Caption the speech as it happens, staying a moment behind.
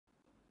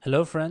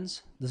Hello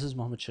friends, this is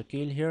Mohammed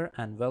Shakil here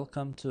and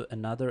welcome to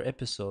another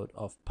episode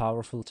of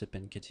Powerful Tip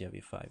in Catia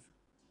V5.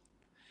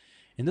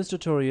 In this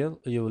tutorial,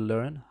 you will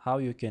learn how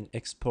you can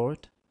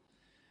export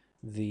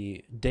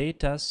the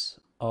data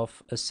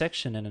of a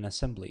section in an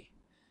assembly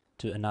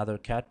to another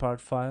CAD part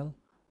file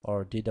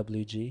or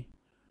DWG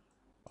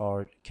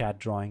or CAD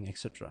drawing,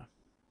 etc.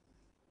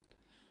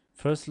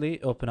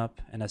 Firstly, open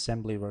up an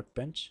assembly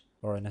workbench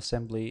or an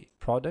assembly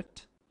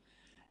product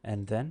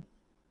and then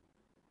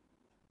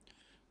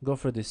go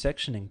for the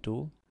sectioning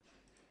tool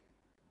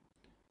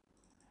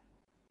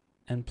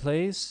and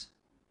place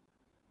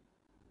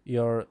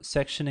your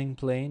sectioning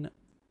plane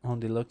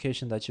on the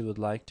location that you would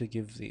like to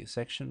give the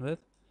section with.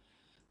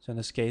 So in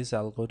this case,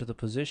 I'll go to the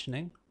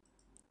positioning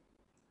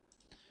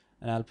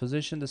and I'll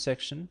position the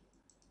section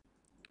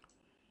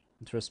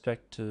with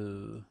respect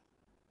to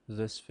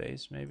this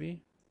face maybe.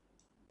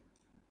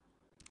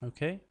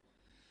 Okay,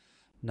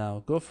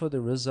 now go for the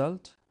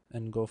result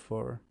and go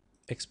for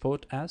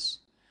export as.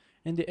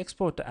 In the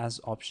export as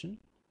option,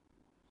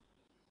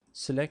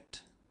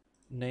 select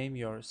name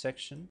your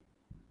section,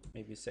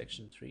 maybe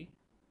section 3,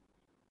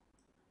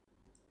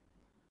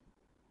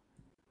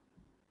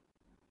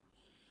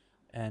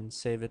 and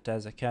save it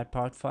as a CAD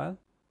part file,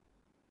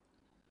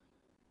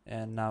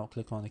 and now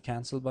click on the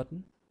cancel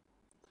button.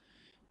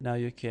 Now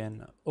you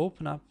can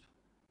open up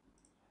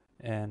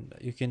and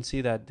you can see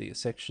that the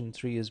section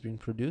 3 is being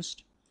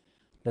produced.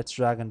 Let's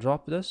drag and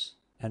drop this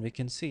and we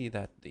can see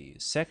that the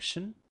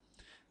section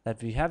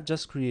that we have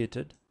just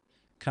created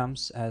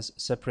comes as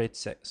separate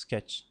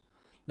sketch.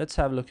 Let's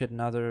have a look at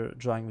another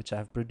drawing which I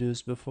have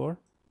produced before.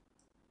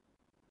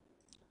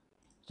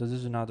 So this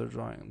is another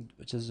drawing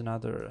which is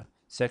another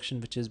section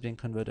which is being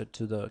converted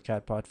to the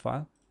CAD part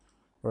file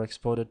or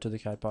exported to the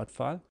CAD part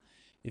file.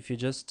 If you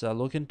just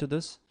look into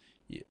this,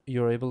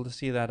 you're able to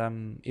see that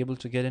I'm able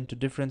to get into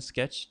different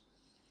sketch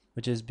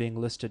which is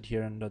being listed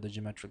here under the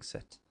geometric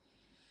set.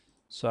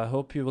 So I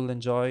hope you will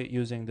enjoy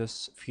using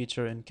this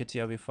feature in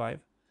Catia V5.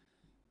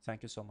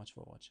 Thank you so much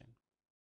for watching.